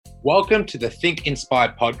Welcome to the Think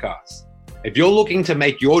Inspired podcast. If you're looking to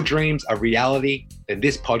make your dreams a reality, then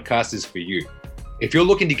this podcast is for you. If you're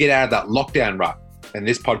looking to get out of that lockdown rut, then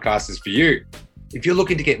this podcast is for you. If you're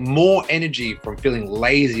looking to get more energy from feeling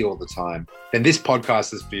lazy all the time, then this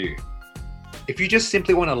podcast is for you. If you just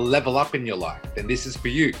simply want to level up in your life, then this is for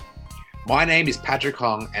you. My name is Patrick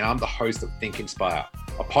Hong, and I'm the host of Think Inspire,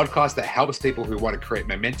 a podcast that helps people who want to create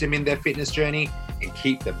momentum in their fitness journey and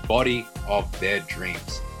keep the body of their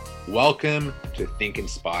dreams. Welcome to Think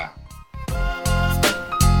Inspire.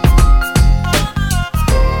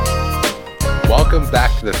 Welcome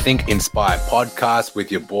back to the Think Inspire podcast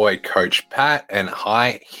with your boy, Coach Pat, and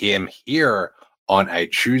I am here on a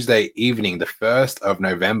Tuesday evening, the 1st of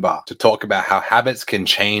November, to talk about how habits can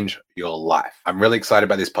change your life. I'm really excited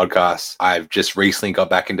about this podcast. I've just recently got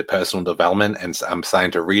back into personal development and I'm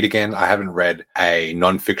starting to read again. I haven't read a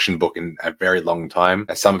nonfiction book in a very long time.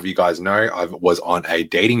 As some of you guys know, I was on a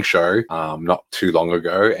dating show not too long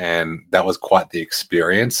ago, and that was quite the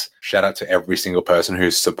experience. Shout out to every single person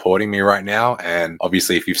who's supporting me right now. And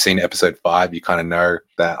obviously, if you've seen episode 5, you kind of know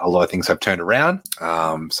that a lot of things have turned around.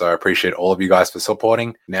 So I appreciate all of you guys for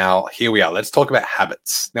supporting. Now, here we are. Let's talk about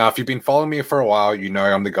habits. Now, if you've been following me for a while, you know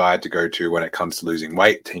I'm the guy to go to when it comes to losing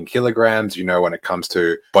weight, 10 kilograms. You know, when it comes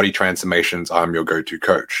to body transformations, I'm your go-to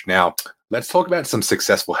coach. Now, let's talk about some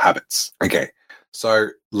successful habits. Okay, so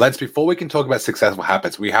before we can talk about successful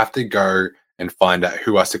habits, we have to go and find out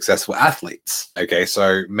who are successful athletes. Okay,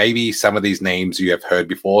 so maybe some of these names you have heard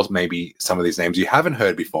before, maybe some of these names you haven't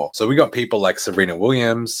heard before. So we got people like Serena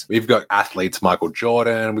Williams, we've got athletes Michael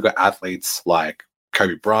Jordan, we've got athletes like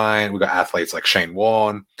Kobe Bryant, we got athletes like Shane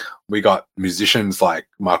Warne, we got musicians like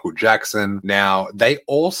Michael Jackson. Now, they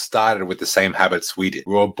all started with the same habits we did.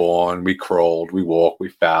 We were born, we crawled, we walked, we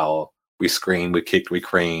fell, we screamed, we kicked, we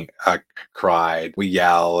cried, we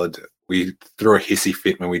yelled, we threw a hissy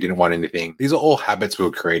fit when we didn't want anything. These are all habits we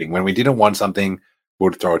were creating. When we didn't want something, we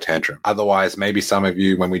would throw a tantrum. Otherwise, maybe some of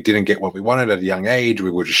you, when we didn't get what we wanted at a young age,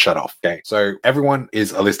 we would just shut off. Okay, so everyone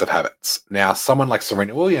is a list of habits. Now, someone like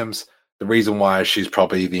Serena Williams, the reason why she's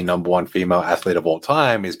probably the number one female athlete of all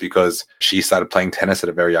time is because she started playing tennis at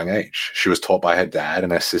a very young age. She was taught by her dad,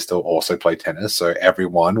 and her sister also played tennis. So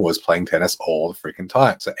everyone was playing tennis all the freaking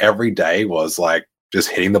time. So every day was like just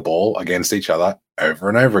hitting the ball against each other over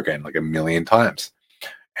and over again, like a million times.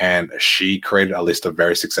 And she created a list of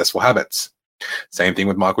very successful habits. Same thing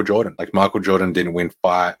with Michael Jordan. Like, Michael Jordan didn't win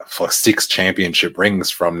 6 championship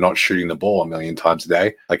rings from not shooting the ball a million times a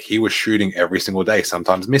day. Like, he was shooting every single day,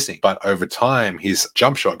 sometimes missing. But over time, his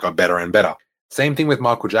jump shot got better and better. Same thing with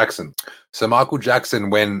Michael Jackson. So Michael Jackson,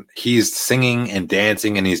 when he's singing and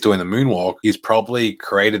dancing and he's doing the moonwalk, he's probably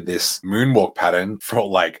created this moonwalk pattern for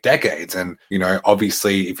like decades. And, you know,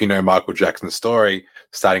 obviously, if you know Michael Jackson's story,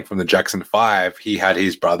 starting from the Jackson 5, he had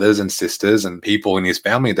his brothers and sisters and people in his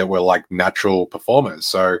family that were like natural performers.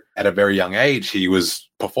 So at a very young age, he was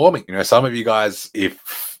performing. You know, some of you guys,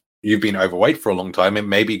 if you've been overweight for a long time, and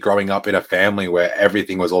maybe growing up in a family where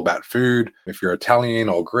everything was all about food, if you're Italian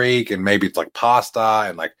or Greek, and maybe it's like pasta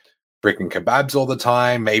and like freaking kebabs all the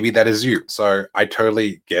time, maybe that is you. So I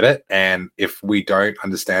totally get it. And if we don't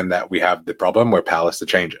understand that we have the problem, we're powerless to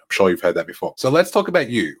change it. I'm sure you've heard that before. So let's talk about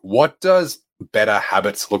you. What does better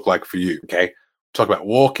habits look like for you? Okay. We talk about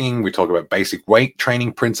walking. We talk about basic weight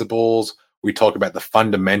training principles. We talk about the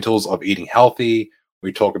fundamentals of eating healthy.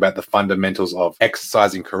 We talk about the fundamentals of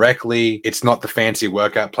exercising correctly. It's not the fancy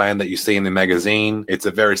workout plan that you see in the magazine. It's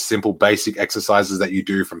a very simple, basic exercises that you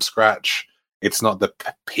do from scratch. It's not the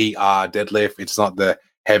PR deadlift. It's not the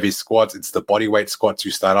heavy squats. It's the body weight squats you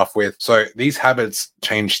start off with. So these habits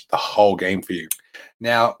change the whole game for you.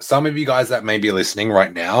 Now, some of you guys that may be listening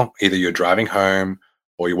right now, either you're driving home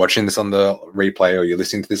or you're watching this on the replay or you're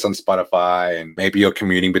listening to this on Spotify, and maybe you're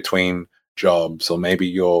commuting between jobs, or maybe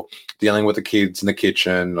you're dealing with the kids in the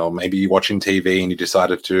kitchen, or maybe you're watching TV and you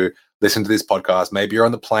decided to listen to this podcast. Maybe you're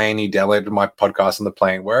on the plane, you downloaded my podcast on the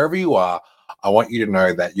plane. Wherever you are, I want you to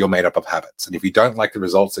know that you're made up of habits. And if you don't like the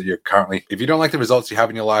results that if you don't like the results you have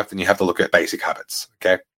in your life, then you have to look at basic habits.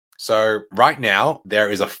 Okay. So right now, there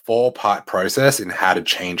is a 4-part process in how to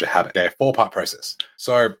change a habit. Okay, 4-part process.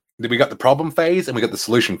 So we got the problem phase and we got the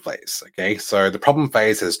solution phase. Okay, so the problem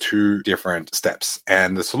phase has 2 different steps,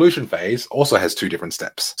 and the solution phase also has 2 different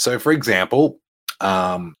steps. So for example,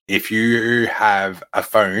 if you have a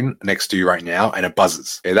phone next to you right now and it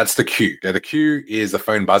buzzes, okay, that's the cue. Okay, the cue is the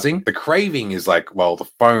phone buzzing. The craving is like, well, the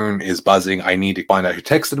phone is buzzing. I need to find out who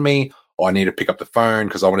texted me, or I need to pick up the phone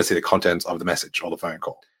because I want to see the contents of the message or the phone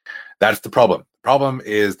call. That's the problem. The problem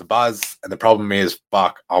is the buzz, and the problem is,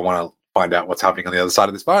 fuck, I want to find out what's happening on the other side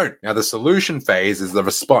of this phone. Now, the solution phase is the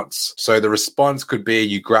response. So the response could be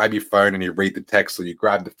you grab your phone and you read the text, or you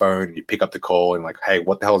grab the phone and you pick up the call and like, hey,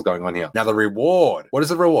 what the hell is going on here? Now, the reward, what is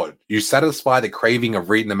the reward? You satisfy the craving of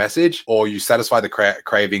reading the message, or you satisfy the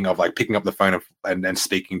craving of like picking up the phone and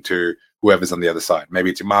speaking to whoever's on the other side. Maybe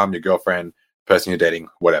it's your mom, your girlfriend, person you're dating,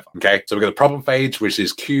 whatever. Okay. So we've got the problem phase, which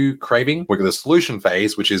is cue craving. We've got the solution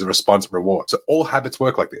phase, which is a response reward. So all habits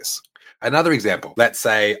work like this. Another example, let's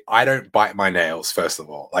say I don't bite my nails, first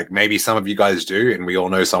of all. Like maybe some of you guys do, and we all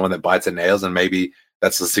know someone that bites their nails, and maybe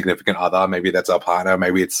that's a significant other, maybe that's our partner,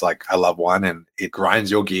 maybe it's like a loved one, and it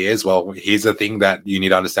grinds your gears. Well, here's the thing that you need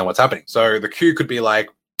to understand what's happening. So the cue could be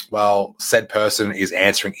like, well, said person is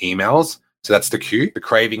answering emails. So that's the cue. The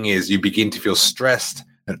craving is you begin to feel stressed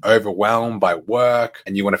and overwhelmed by work,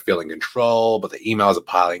 and you want to feel in control, but the emails are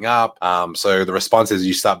piling up. So the response is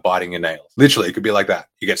you start biting your nails. Literally, it could be like that.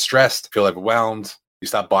 You get stressed, feel overwhelmed, you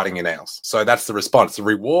start biting your nails. So that's the response. The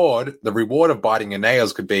reward of biting your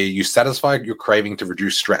nails could be you satisfy your craving to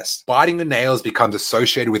reduce stress. Biting the nails becomes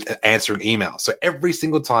associated with answering emails. So every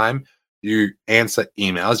single time you answer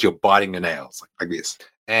emails, you're biting your nails like this.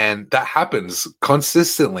 And that happens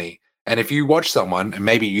consistently. And if you watch someone, and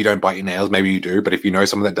maybe you don't bite your nails, maybe you do, but if you know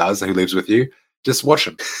someone that does, who lives with you, just watch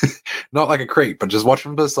them. Not like a creep, but just watch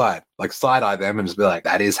them to the side, like side eye them and just be like,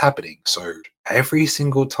 that is happening. So every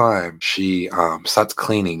single time she starts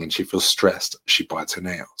cleaning and she feels stressed, she bites her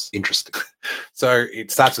nails. Interesting. So it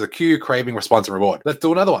starts with a cue, craving, response, and reward. Let's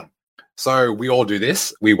do another one. So we all do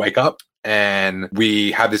this. We wake up and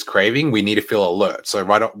we have this craving. We need to feel alert. So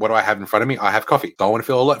what do I have in front of me? I have coffee. So I want to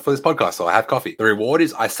feel alert for this podcast, so I have coffee. The reward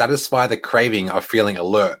is I satisfy the craving of feeling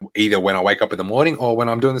alert, either when I wake up in the morning or when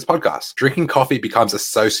I'm doing this podcast. Drinking coffee becomes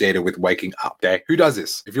associated with waking up. Okay, who does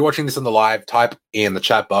this? If you're watching this on the live, type in the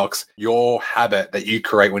chat box your habit that you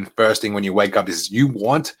create when first thing when you wake up is you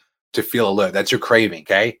want to feel alert. That's your craving,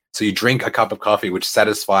 okay? So you drink a cup of coffee, which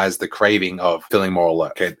satisfies the craving of feeling more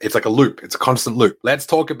alert, okay? It's like a loop. It's a constant loop. Let's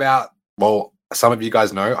talk about, well, some of you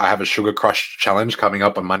guys know I have a Sugar Crush challenge coming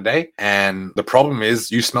up on Monday. And the problem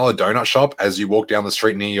is you smell a donut shop as you walk down the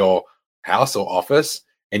street near your house or office,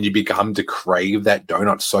 and you become to crave that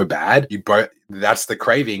donut so bad. That's the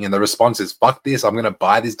craving. And the response is, fuck this, I'm going to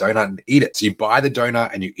buy this donut and eat it. So you buy the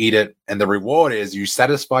donut and you eat it. And the reward is you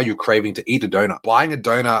satisfy your craving to eat a donut. Buying the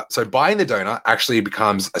donut actually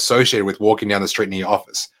becomes associated with walking down the street near your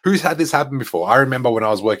office. Who's had this happen before? I remember when I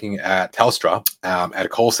was working at Telstra at a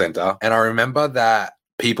call center. And I remember that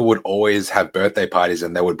people would always have birthday parties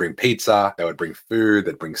and they would bring pizza, they would bring food,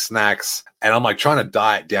 they'd bring snacks. And I'm like trying to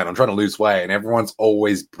diet down, I'm trying to lose weight, and everyone's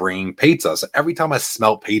always bringing pizza. So every time I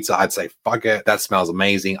smell pizza, I'd say, fuck it, that smells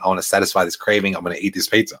amazing. I want to satisfy this craving. I'm going to eat this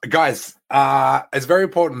pizza. Guys, it's very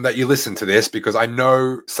important that you listen to this because I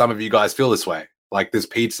know some of you guys feel this way. Like there's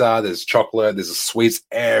pizza, there's chocolate, there's sweets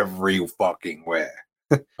every fucking where.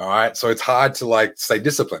 All right. So it's hard to like stay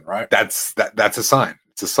disciplined, right? That's a sign.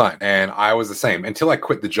 It's a sign. And I was the same until I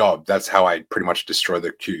quit the job. That's how I pretty much destroyed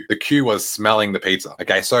the cue. The cue was smelling the pizza.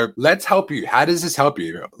 Okay. So let's help you. How does this help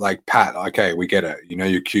you? Like, Pat, okay, we get it. You know,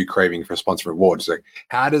 your cue craving for response rewards. So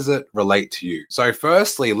how does it relate to you? So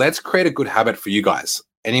firstly, let's create a good habit for you guys.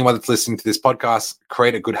 Anyone that's listening to this podcast,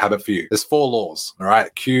 create a good habit for you. There's 4 laws. All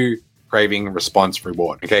right. Cue, craving, response,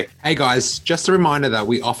 reward. Okay. Hey guys, just a reminder that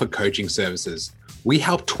we offer coaching services. We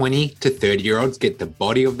help 20 to 30-year-olds get the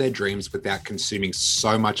body of their dreams without consuming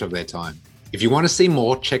so much of their time. If you want to see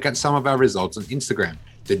more, check out some of our results on Instagram,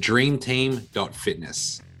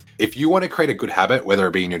 thedreamteam.fitness. If you want to create a good habit, whether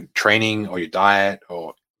it be in your training or your diet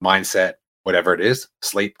or mindset, whatever it is,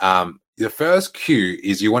 sleep, the first cue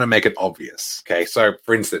is you want to make it obvious. Okay. So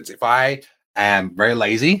for instance, if I am very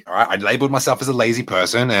lazy, all right, I labeled myself as a lazy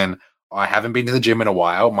person and I haven't been to the gym in a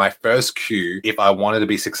while. My first cue, if I wanted to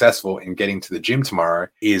be successful in getting to the gym tomorrow,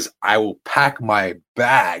 is I will pack my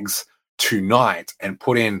bags tonight and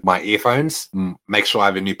put in my earphones, make sure I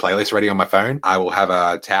have a new playlist ready on my phone. I will have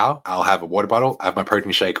a towel. I'll have a water bottle. I have my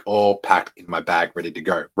protein shake all packed in my bag, ready to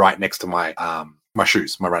go, right next to my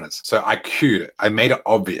shoes, my runners. So I cued it. I made it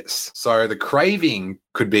obvious. So the craving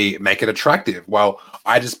could be make it attractive. Well,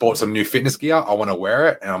 I just bought some new fitness gear. I want to wear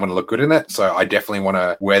it and I want to look good in it. So I definitely want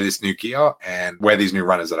to wear this new gear and wear these new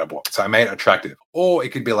runners that I bought. So I made it attractive. Or it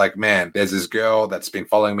could be like, man, there's this girl that's been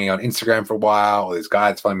following me on Instagram for a while, or this guy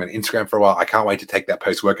that's following me on Instagram for a while. I can't wait to take that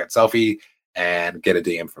post-workout selfie and get a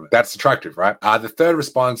DM from it. That's attractive, right? The third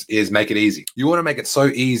response is make it easy. You want to make it so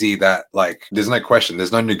easy that like there's no question,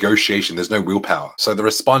 there's no negotiation, there's no willpower. So the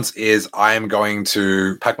response is I am going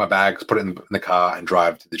to pack my bags, put it in the car and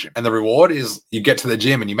drive to the gym. And the reward is you get to the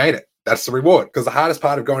gym and you made it. That's the reward, because the hardest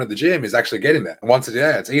part of going to the gym is actually getting there. And once it's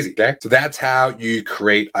there, it's easy. Okay. So that's how you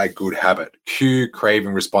create a good habit. Cue,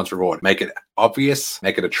 craving, response, reward. Make it obvious,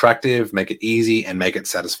 make it attractive, make it easy, and make it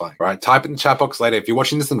satisfying, right? Type in the chat box later. If you're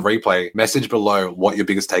watching this in replay, message below what your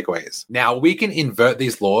biggest takeaway is. Now, we can invert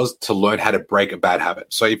these laws to learn how to break a bad habit.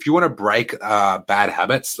 So if you want to break bad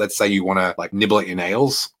habits, let's say you want to like nibble at your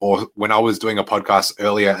nails, or when I was doing a podcast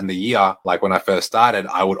earlier in the year, like when I first started,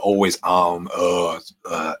 I would always I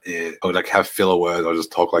would like have filler words. I'll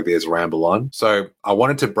just talk like this, ramble on. So I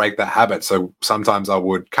wanted to break that habit. So sometimes I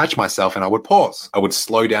would catch myself and I would pause. I would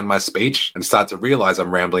slow down my speech and start to realize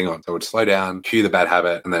I'm rambling on. So I would slow down, cue the bad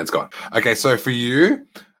habit, and then it's gone. Okay, so for you,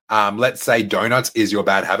 let's say donuts is your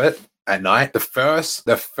bad habit at night. The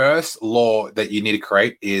first law that you need to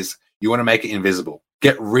create is you want to make it invisible.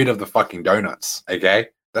 Get rid of the fucking donuts, okay?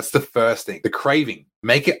 That's the first thing. The craving,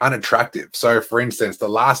 make it unattractive. So for instance, the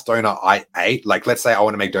last donut I ate, like let's say I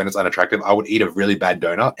want to make donuts unattractive, I would eat a really bad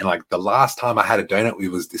donut. And like the last time I had a donut, it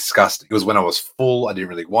was disgusting. It was when I was full. I didn't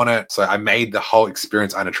really want it. So I made the whole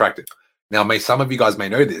experience unattractive. Now, some of you guys may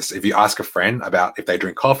know this. If you ask a friend about if they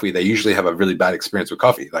drink coffee, they usually have a really bad experience with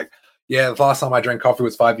coffee. Like, yeah, the last time I drank coffee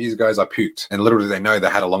was 5 years ago, I puked. And literally they know they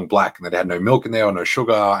had a long black and they had no milk in there or no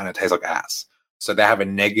sugar and it tastes like ass. So they have a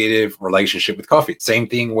negative relationship with coffee. Same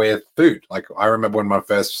thing with food. Like I remember when my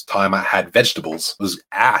first time I had vegetables, it was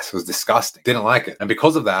ass, it was disgusting. Didn't like it. And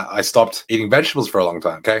because of that, I stopped eating vegetables for a long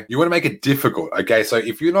time, okay? You want to make it difficult, okay? So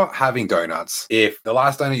if you're not having donuts, if the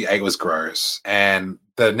last donut you ate was gross and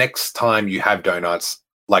the next time you have donuts,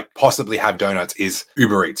 like possibly have donuts is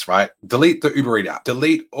Uber Eats, right? Delete the Uber Eats app.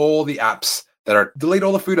 Delete all the apps delete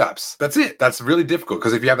all the food apps. That's it. That's really difficult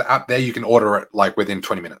because if you have the app there, you can order it like within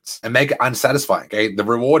 20 minutes and make it unsatisfying. Okay. The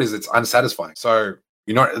reward is it's unsatisfying. So,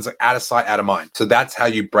 it's like out of sight, out of mind. So that's how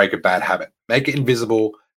you break a bad habit. Make it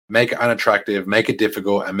invisible, make it unattractive, make it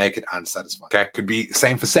difficult, and make it unsatisfying. Okay. Could be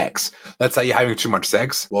same for sex. Let's say you're having too much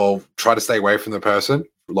sex. Well, try to stay away from the person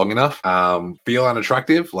long enough. Feel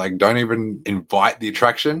unattractive. Like don't even invite the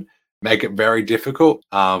attraction. Make it very difficult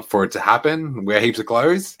for it to happen. Wear heaps of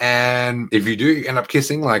clothes. And if you do end up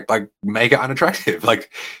kissing, like make it unattractive.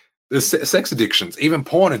 Like there's sex addictions, even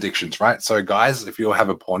porn addictions, right? So guys, if you have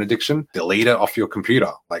a porn addiction, delete it off your computer.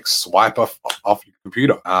 Like swipe off your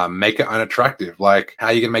computer. Make it unattractive. Like how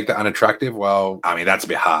are you going to make that unattractive? Well, I mean, that's a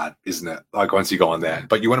bit hard, isn't it? Like once you go on there.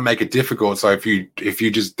 But you want to make it difficult. So if you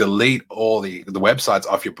just delete all the websites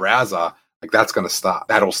off your browser, like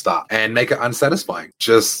that'll start and make it unsatisfying.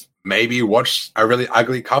 Just maybe watch a really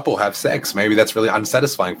ugly couple have sex. Maybe that's really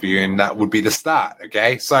unsatisfying for you, and that would be the start,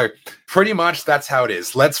 okay? So pretty much that's how it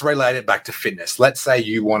is. Let's relate it back to fitness. Let's say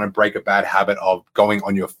you want to break a bad habit of going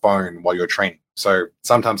on your phone while you're training. So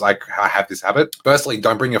sometimes I have this habit. Firstly,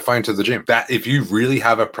 don't bring your phone to the gym. That if you really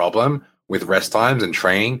have a problem with rest times and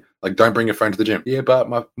training, like don't bring your phone to the gym. Yeah, but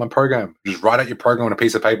my program, just write out your program on a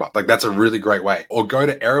piece of paper. Like that's a really great way. Or go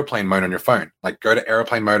to airplane mode on your phone. Like go to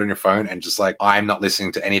airplane mode on your phone and just like, I'm not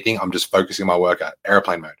listening to anything. I'm just focusing on my workout.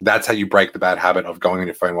 Airplane mode. That's how you break the bad habit of going on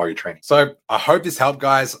your phone while you're training. So I hope this helped,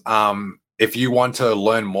 guys. If you want to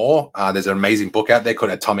learn more, there's an amazing book out there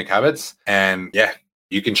called Atomic Habits. And yeah,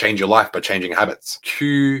 you can change your life by changing habits.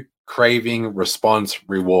 Cue, craving, response,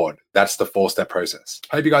 reward. That's the 4-step process.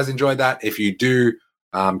 Hope you guys enjoyed that. If you do,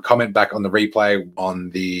 comment back on the replay on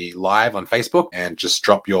the live on Facebook and just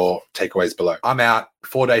drop your takeaways below. I'm out.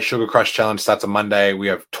 4-day Sugar Crush Challenge starts on Monday. We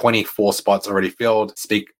have 24 spots already filled.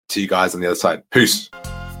 Speak to you guys on the other side. Peace.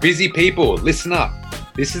 Busy people, listen up.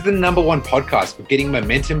 This is the #1 podcast for getting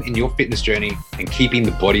momentum in your fitness journey and keeping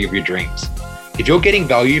the body of your dreams. If you're getting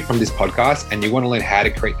value from this podcast and you want to learn how to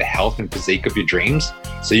create the health and physique of your dreams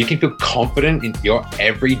so you can feel confident in your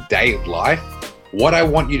everyday life, what I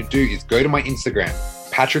want you to do is go to my Instagram,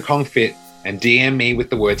 Patrick Hong Fit, and DM me with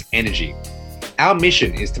the words energy. Our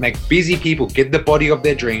mission is to make busy people get the body of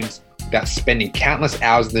their dreams without spending countless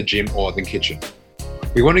hours in the gym or the kitchen.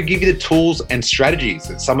 We want to give you the tools and strategies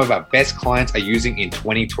that some of our best clients are using in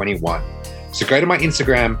 2021. So go to my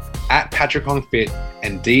Instagram, @Patrick Hong Fit,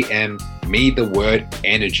 and DM me the word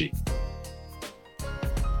energy.